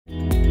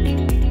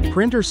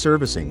Printer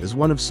servicing is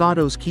one of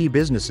SATO's key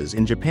businesses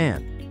in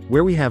Japan,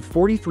 where we have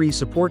 43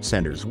 support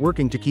centers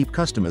working to keep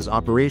customers'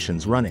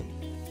 operations running.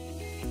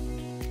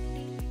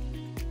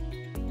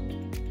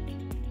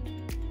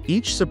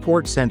 Each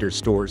support center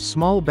stores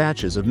small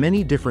batches of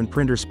many different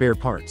printer spare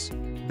parts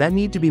that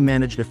need to be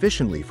managed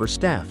efficiently for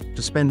staff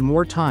to spend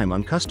more time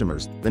on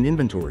customers than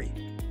inventory.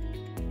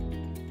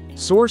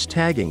 Source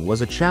tagging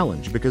was a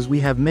challenge because we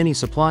have many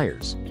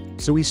suppliers,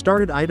 so we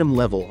started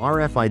item-level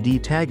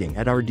RFID tagging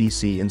at our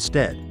DC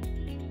instead.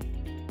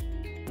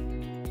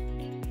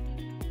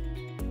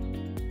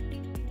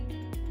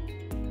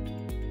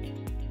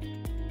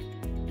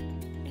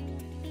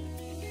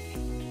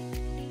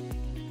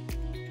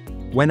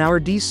 When our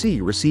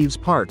DC receives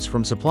parts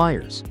from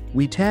suppliers,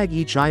 we tag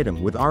each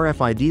item with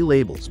RFID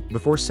labels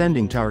before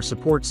sending to our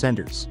support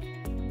centers.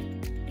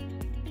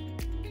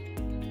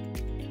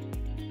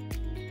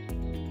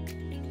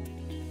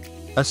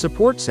 A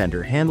support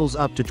center handles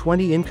up to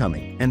 20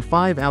 incoming and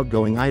 5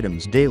 outgoing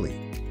items daily.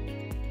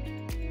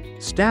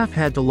 Staff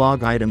had to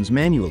log items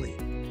manually,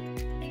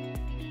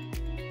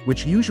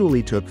 which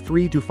usually took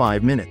 3 to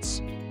 5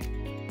 minutes.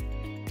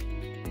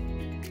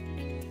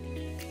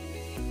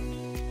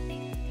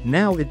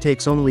 Now it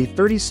takes only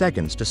 30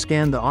 seconds to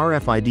scan the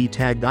RFID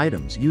tagged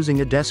items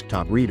using a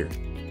desktop reader.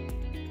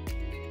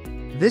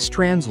 This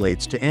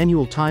translates to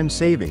annual time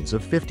savings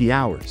of 50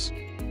 hours.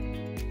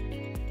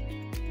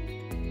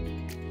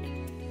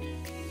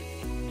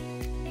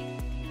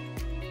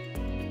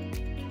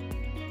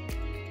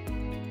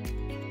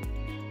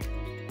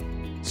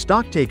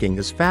 Stocktaking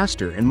is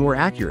faster and more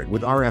accurate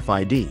with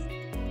RFID.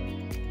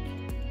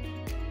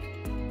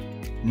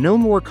 No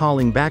more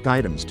calling back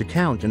items to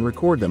count and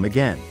record them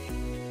again.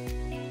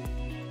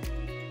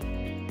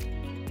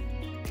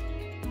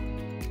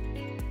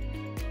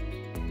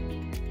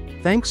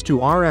 Thanks to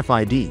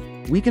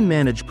RFID, we can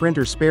manage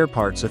printer spare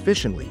parts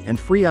efficiently and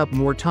free up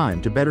more time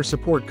to better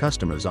support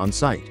customers on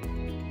site.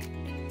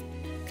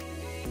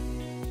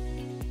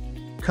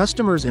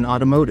 Customers in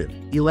automotive,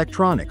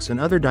 electronics and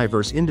other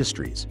diverse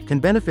industries can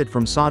benefit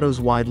from SATO's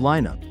wide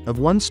lineup of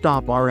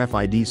one-stop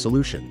RFID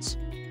solutions.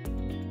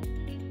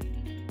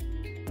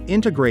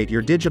 Integrate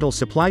your digital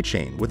supply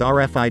chain with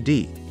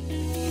RFID